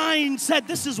mind said,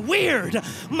 this is weird.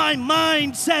 My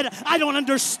mind said, I don't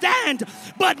understand.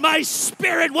 But my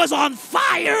spirit was on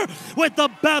fire with the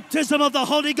baptism of the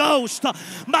Holy Ghost.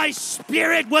 My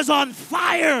spirit was on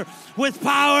fire with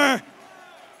power.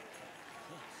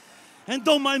 And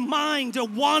though my mind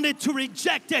wanted to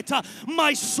reject it,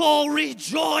 my soul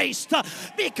rejoiced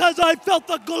because I felt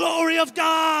the glory of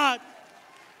God.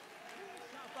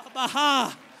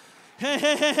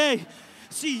 Hey.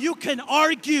 See, you can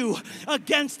argue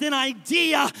against an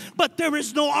idea, but there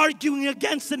is no arguing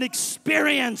against an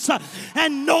experience.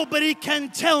 And nobody can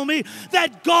tell me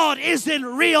that God isn't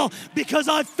real because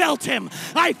I felt Him.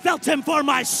 I felt Him for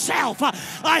myself.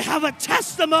 I have a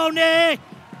testimony.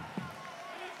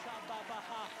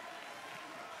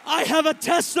 I have a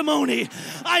testimony.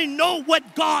 I know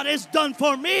what God has done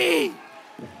for me.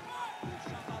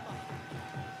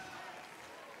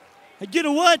 And you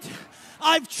know what?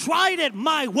 I've tried it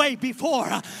my way before.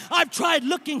 I've tried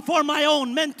looking for my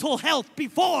own mental health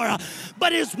before.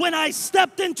 But it's when I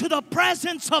stepped into the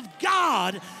presence of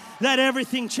God that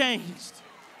everything changed.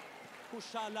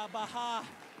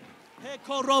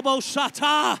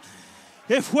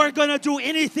 If we're going to do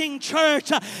anything,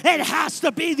 church, it has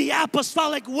to be the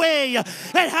apostolic way. It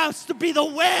has to be the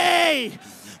way,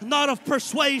 not of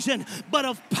persuasion, but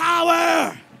of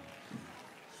power.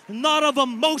 Not of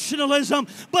emotionalism,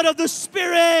 but of the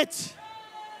Spirit.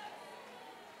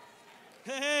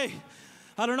 Hey,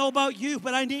 I don't know about you,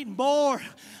 but I need more.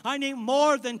 I need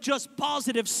more than just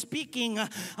positive speaking.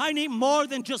 I need more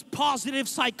than just positive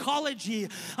psychology.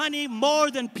 I need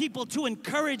more than people to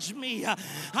encourage me.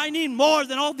 I need more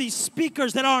than all these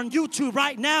speakers that are on YouTube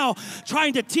right now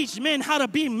trying to teach men how to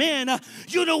be men.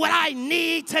 You know what I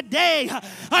need today?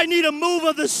 I need a move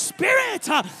of the Spirit.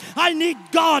 I need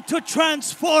God to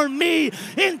transform me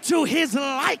into His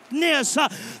likeness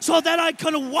so that I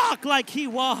can walk like He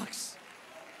walks.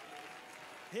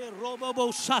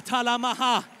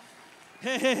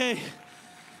 Hey.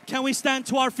 Can we stand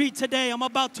to our feet today? I'm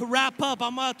about to wrap up.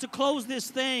 I'm about to close this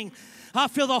thing. I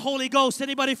feel the Holy Ghost.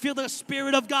 Anybody feel the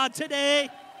Spirit of God today?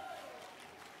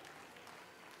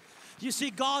 You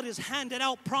see, God has handed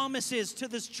out promises to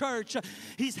this church.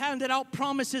 He's handed out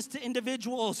promises to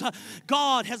individuals.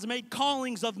 God has made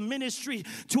callings of ministry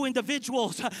to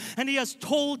individuals. And He has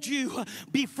told you,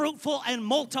 be fruitful and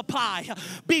multiply.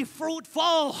 Be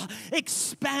fruitful.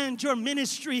 Expand your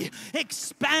ministry.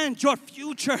 Expand your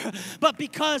future. But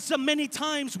because many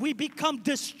times we become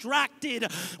distracted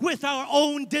with our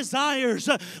own desires,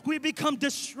 we become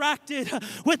distracted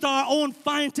with our own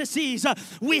fantasies,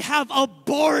 we have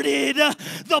aborted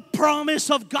the promise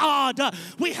of God.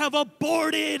 We have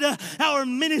aborted our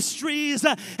ministries,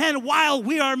 and while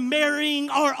we are marrying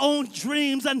our own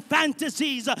dreams and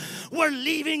fantasies, we're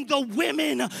leaving the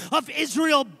women of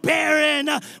Israel barren.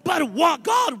 But what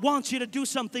God wants you to do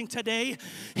something today.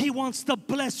 He wants to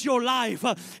bless your life.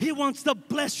 He wants to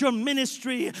bless your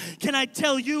ministry. Can I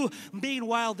tell you,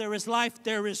 meanwhile there is life,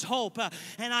 there is hope.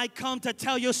 And I come to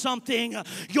tell you something.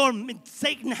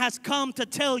 Satan has come to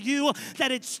tell you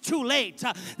that it's too late,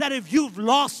 that if you've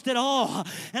lost it all.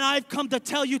 And I've come to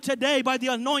tell you today by the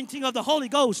anointing of the Holy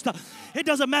Ghost, it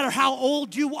doesn't matter how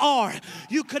old you are.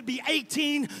 You could be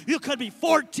 18, you could be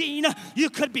 14,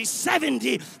 you could be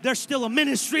 70. There's still a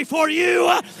ministry for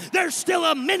you. There's still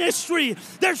a ministry.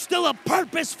 There's still a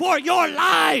purpose for your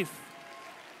life.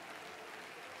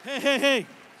 Hey.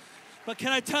 But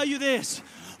can I tell you this?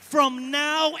 From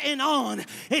now and on,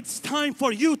 it's time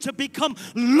for you to become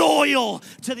loyal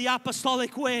to the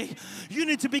apostolic way. You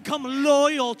need to become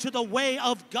loyal to the way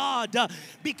of God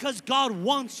because God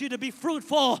wants you to be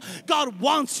fruitful. God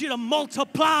wants you to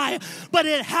multiply, but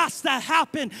it has to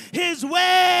happen His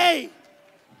way.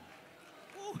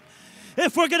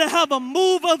 If we're going to have a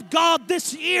move of God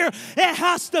this year, it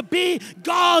has to be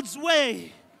God's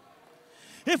way.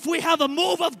 If we have a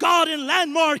move of God in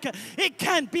Landmark, it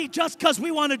can't be just because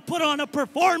we want to put on a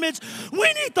performance.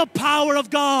 We need the power of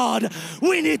God.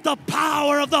 We need the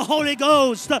power of the Holy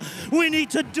Ghost. We need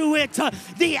to do it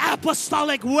the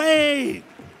apostolic way.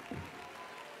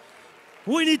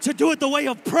 We need to do it the way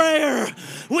of prayer.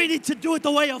 We need to do it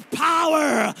the way of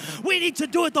power. We need to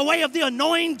do it the way of the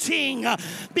anointing,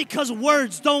 because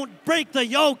words don't break the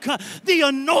yoke. The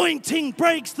anointing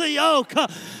breaks the yoke.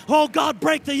 Oh God,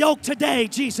 break the yoke today,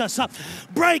 Jesus.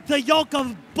 Break the yoke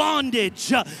of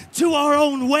bondage to our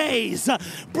own ways.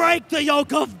 Break the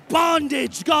yoke of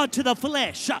bondage, God, to the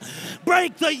flesh.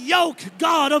 Break the yoke,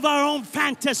 God, of our own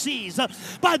fantasies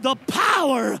by the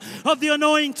power of the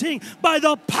anointing, by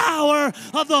the power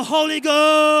of the Holy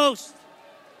Ghost.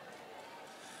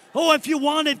 Oh, if you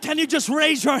want it, can you just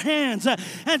raise your hands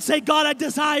and say, God,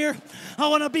 I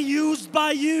want to be used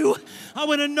by you. I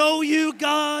want to know you,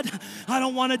 God. I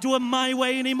don't want to do it my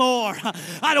way anymore.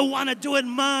 I don't want to do it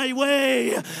my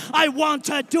way. I want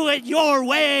to do it your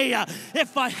way.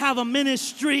 If I have a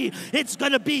ministry, it's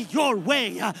going to be your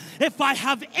way. If I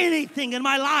have anything in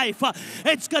my life,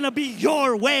 it's going to be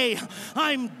your way.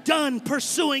 I'm done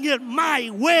pursuing it my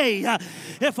way.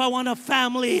 If I want a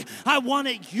family, I want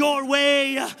it your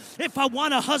way. If I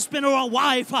want a husband or a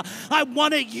wife, I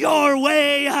want it your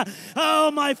way.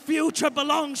 Oh, my future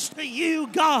belongs to you,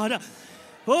 God.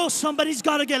 Oh, somebody's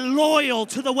got to get loyal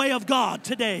to the way of God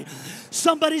today.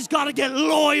 Somebody's got to get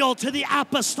loyal to the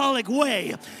apostolic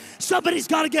way. Somebody's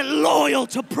got to get loyal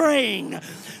to praying.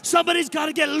 Somebody's got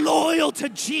to get loyal to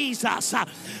Jesus.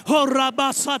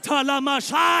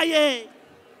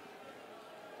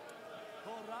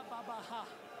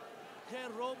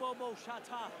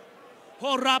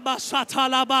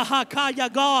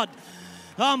 God,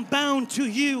 I'm bound to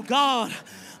you, God.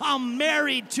 I'm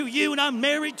married to you, and I'm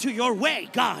married to your way,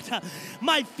 God.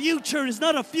 My future is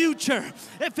not a future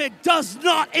if it does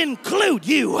not include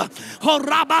you. Oh,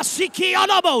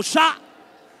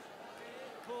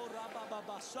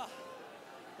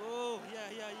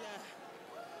 yeah.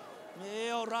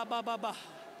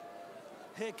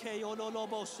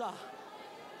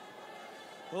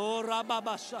 Oh,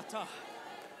 rababashata.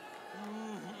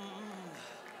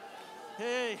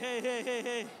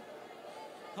 Hey.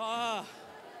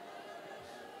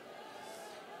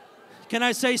 Can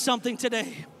I say something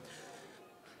today?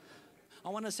 I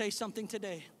want to say something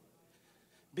today.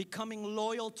 Becoming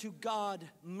loyal to God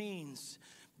means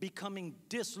becoming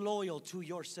disloyal to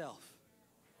yourself.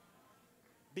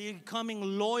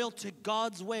 Becoming loyal to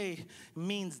God's way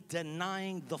means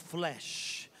denying the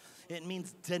flesh. It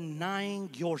means denying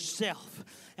yourself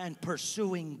and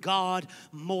pursuing God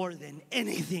more than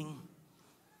anything.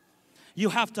 You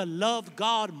have to love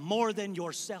God more than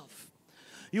yourself.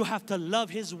 You have to love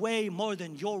His way more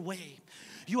than your way.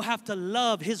 You have to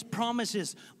love His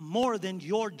promises more than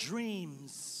your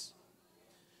dreams.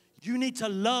 You need to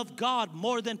love God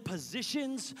more than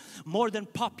positions, more than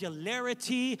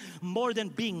popularity, more than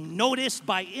being noticed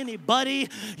by anybody.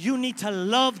 You need to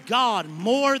love God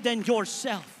more than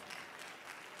yourself.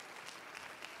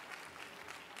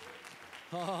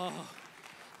 Oh,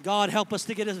 God, help us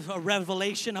to get a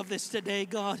revelation of this today,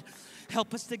 God.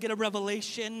 Help us to get a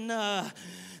revelation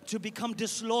to become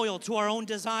disloyal to our own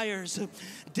desires,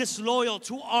 disloyal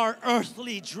to our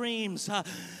earthly dreams.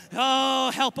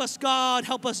 Oh, help us, God.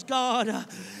 Help us, God.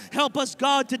 Help us,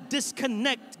 God, to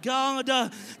disconnect, God,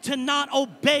 to not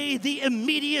obey the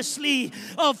immediacy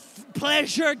of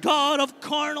pleasure, God, of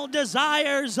carnal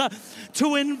desires,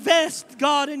 to invest,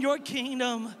 God, in your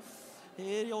kingdom.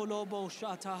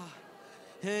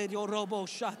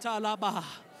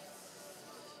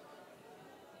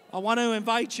 I want to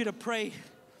invite you to pray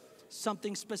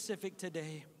something specific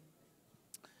today.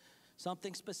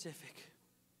 Something specific.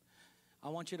 I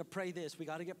want you to pray this. We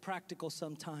got to get practical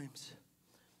sometimes.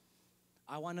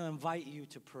 I want to invite you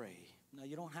to pray. No,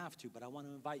 you don't have to, but I want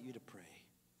to invite you to pray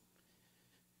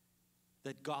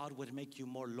that God would make you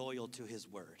more loyal to His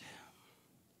word.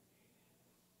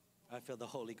 I feel the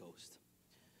Holy Ghost.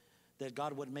 That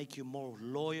God would make you more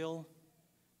loyal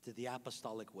to the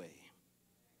apostolic way.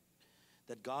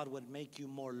 That God would make you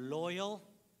more loyal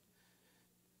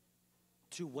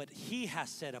to what He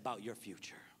has said about your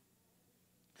future.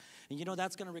 And you know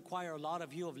that's going to require a lot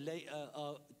of you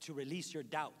to release your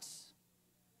doubts,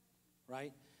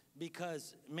 right?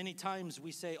 Because many times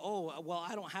we say, "Oh, well,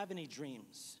 I don't have any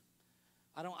dreams.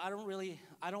 I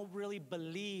don't really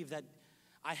believe that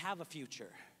I have a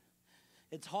future.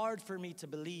 It's hard for me to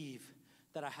believe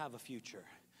that I have a future."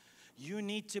 You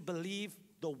need to believe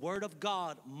the word of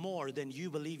God more than you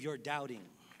believe you're doubting.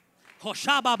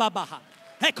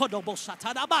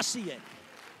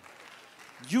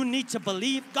 You need to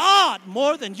believe God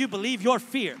more than you believe your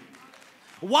fear.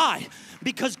 Why?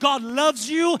 Because God loves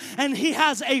you and He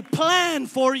has a plan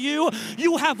for you.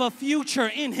 You have a future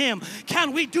in Him.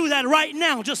 Can we do that right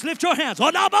now? Just lift your hands.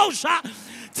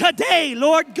 Today,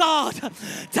 Lord God,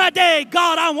 today,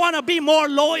 God, I want to be more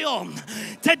loyal.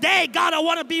 Today, God, I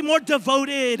want to be more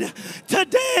devoted.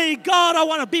 Today, God, I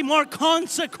want to be more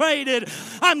consecrated.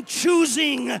 I'm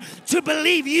choosing to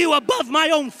believe you above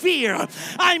my own fear.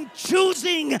 I'm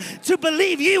choosing to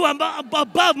believe you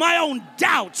above my own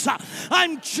doubts.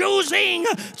 I'm choosing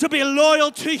to be loyal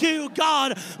to you,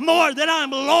 God, more than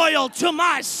I'm loyal to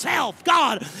myself,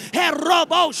 God.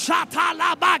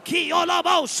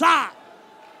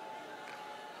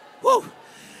 Woo.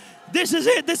 This is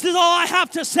it. This is all I have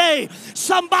to say.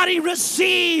 Somebody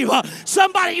receive.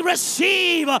 Somebody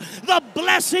receive. The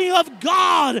blessing of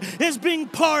God is being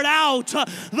poured out.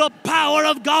 The power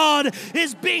of God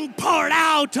is being poured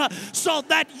out so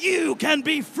that you can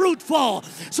be fruitful.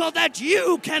 So that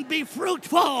you can be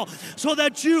fruitful. So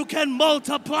that you can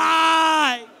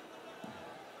multiply.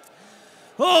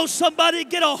 Oh, somebody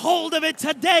get a hold of it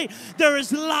today. There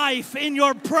is life in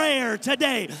your prayer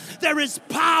today. There is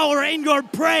power in your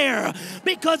prayer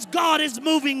because God is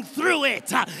moving through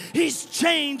it. He's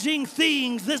changing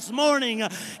things this morning.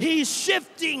 He's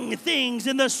shifting things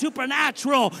in the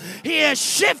supernatural. He is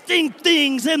shifting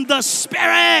things in the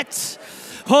spirit.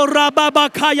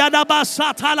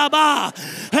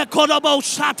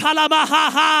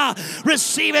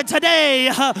 Receive it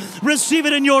today. Receive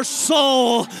it in your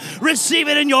soul. Receive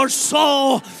it in your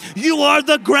soul. You are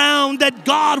the ground that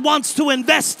God wants to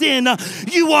invest in.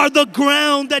 You are the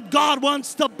ground that God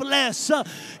wants to bless.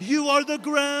 You are the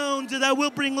ground that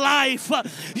will bring life.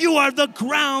 You are the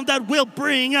ground that will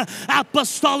bring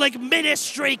apostolic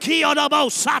ministry.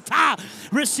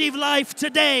 Receive life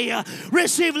today.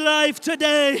 Receive life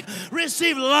today.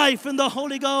 Receive life in the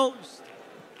Holy Ghost.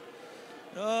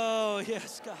 Oh,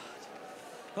 yes, God.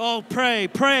 Oh, pray,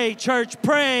 pray, church,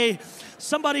 pray.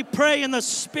 Somebody pray in the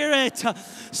Spirit.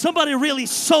 Somebody really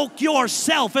soak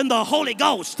yourself in the Holy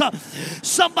Ghost.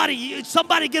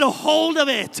 Somebody get a hold of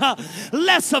it.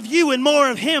 Less of you and more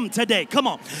of Him today. Come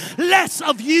on. Less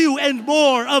of you and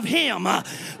more of Him.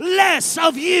 Less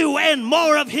of you and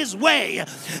more of His way.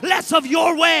 Less of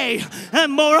your way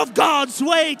and more of God's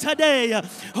way today.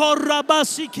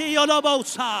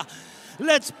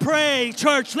 Let's pray,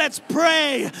 church. Let's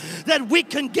pray that we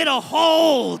can get a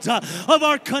hold of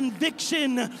our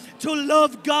conviction to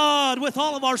love God with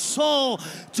all of our soul,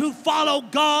 to follow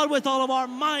God with all of our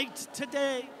might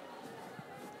today.